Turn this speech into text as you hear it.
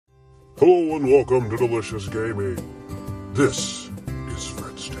Hello and welcome to Delicious Gaming. This is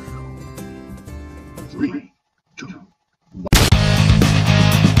Fred's Tale. 3, 2, 1.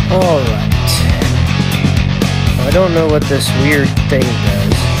 Alright. I don't know what this weird thing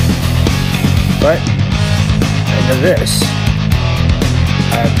does, but I know this.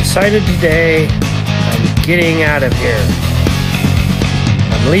 I've decided today I'm getting out of here.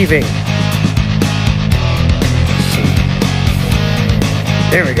 I'm leaving. Let's see.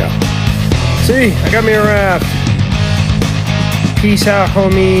 There we go. See, I got me a raft. Peace out,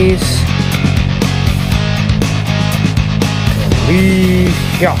 homies. Gonna leave.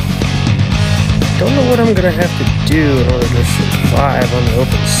 Yeah. Don't know what I'm gonna have to do in order to survive on the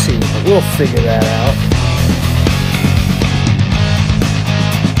open sea, but we'll figure that out.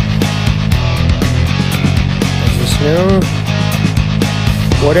 I just know,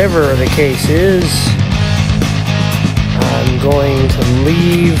 whatever the case is, I'm going to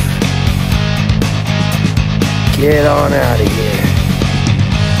leave. Get on out of here.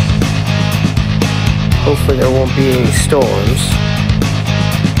 Hopefully there won't be any storms.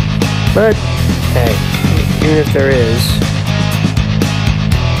 But, hey, even if there is,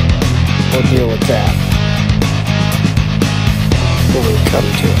 we'll deal with that when we come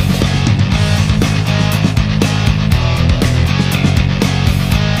to it.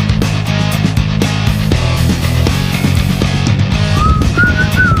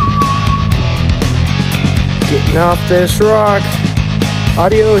 Getting off this rock.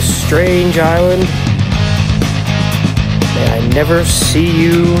 Adios, strange island. May I never see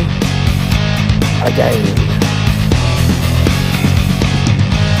you again.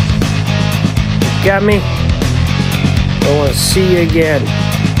 You got me? Don't want to see you again.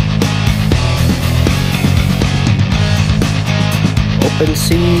 Open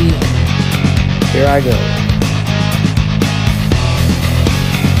sea. Here I go.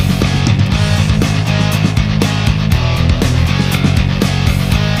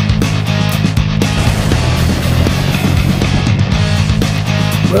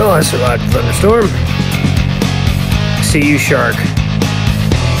 Well, I survived the thunderstorm. See you, shark.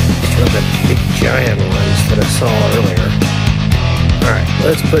 One of the big giant ones that I saw earlier. Alright,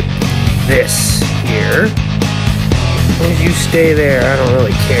 let's put this here. As long as you stay there, I don't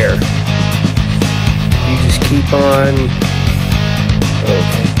really care. You just keep on.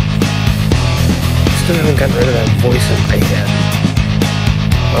 Okay. Still haven't gotten rid of that voice in my head.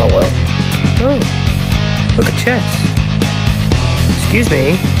 Oh well. Oh, look, a chest. Excuse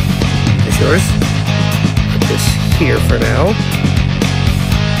me, is yours? Put this here for now.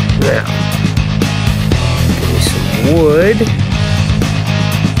 Now, give me some wood.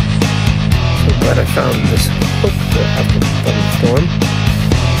 So glad I found this hook after the thunderstorm.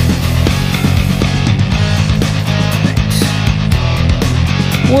 Right.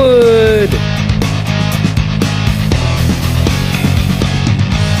 Wood!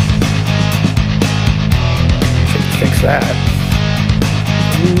 Should fix that.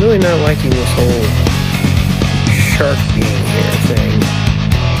 I'm really not liking this whole shark being here thing.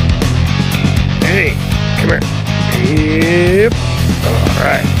 Hey, come here. Yep.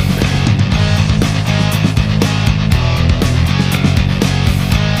 Alright.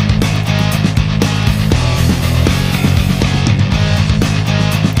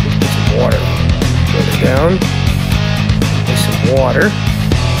 Get some water. Further down. Get some water.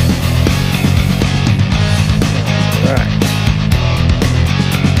 Alright.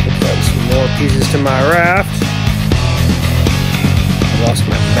 More pieces to my raft. I lost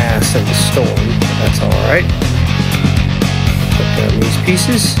my mast in the storm, but that's alright. Put down these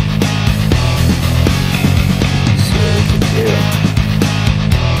pieces. See what we can do.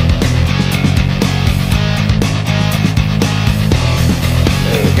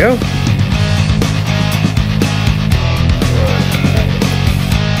 There we go.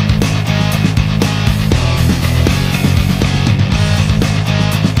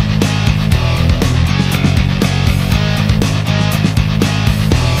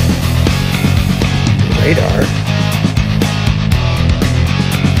 Radar.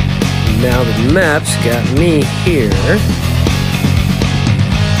 Now the map's got me here,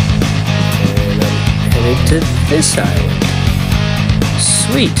 and I'm headed to this island.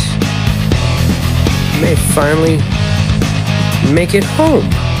 Sweet. May finally make it home.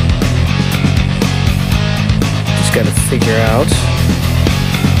 Just gotta figure out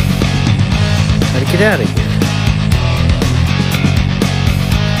how to get out of here.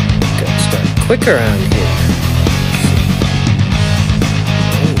 Quick around here.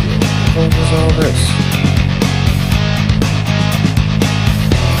 Oh, what was all this?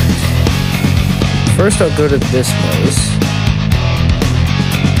 First I'll go to this place.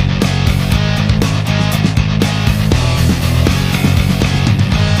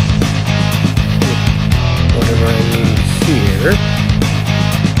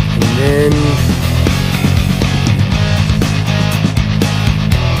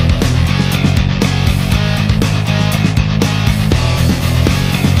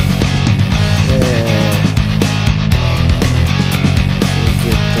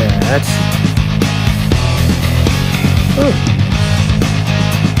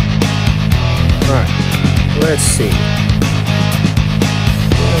 let's see. Here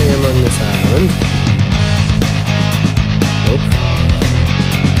I am on this island. Nope.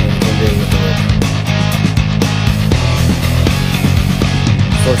 I'm dealing with the rope.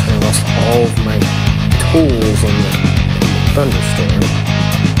 Unfortunately, I lost all of my tools in the thunderstorm,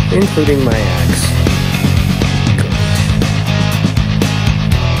 including my axe. Great.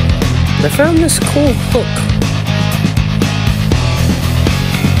 I found this cool hook.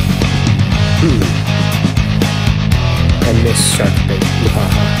 I miss shark bait.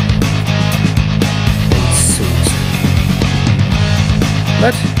 Haha. And Suze.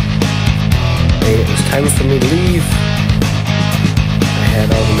 But it was time for me to leave. I had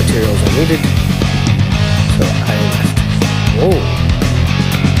all the materials I needed, so I left. Whoa!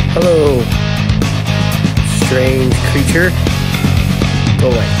 Hello, strange creature. Go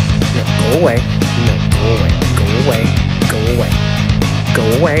away. No, go away. No, go away. Go away. Go away. Go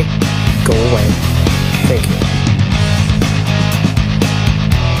away. Go away. Thank you.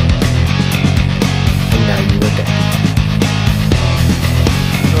 And now you are dead.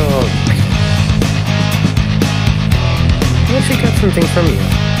 Oh, I actually got something from you.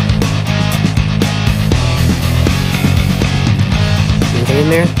 Anything in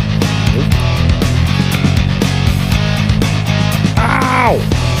there? Nope. Ow!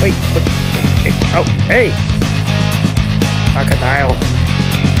 Wait, what? Oh, hey! Crocodile.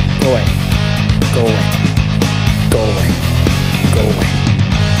 Go away. Go away. Go away. Go away.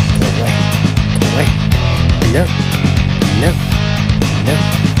 Go away. Go away. No. No. No.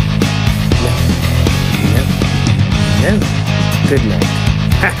 No. No. No. Good night.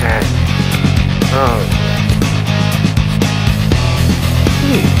 Haha. Alright.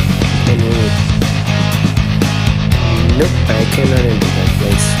 Can we... Nope, I cannot enter that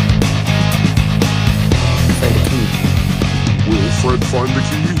place. Find a key. Will Fred find the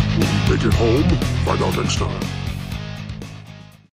key? Will he make it home? Find out next time.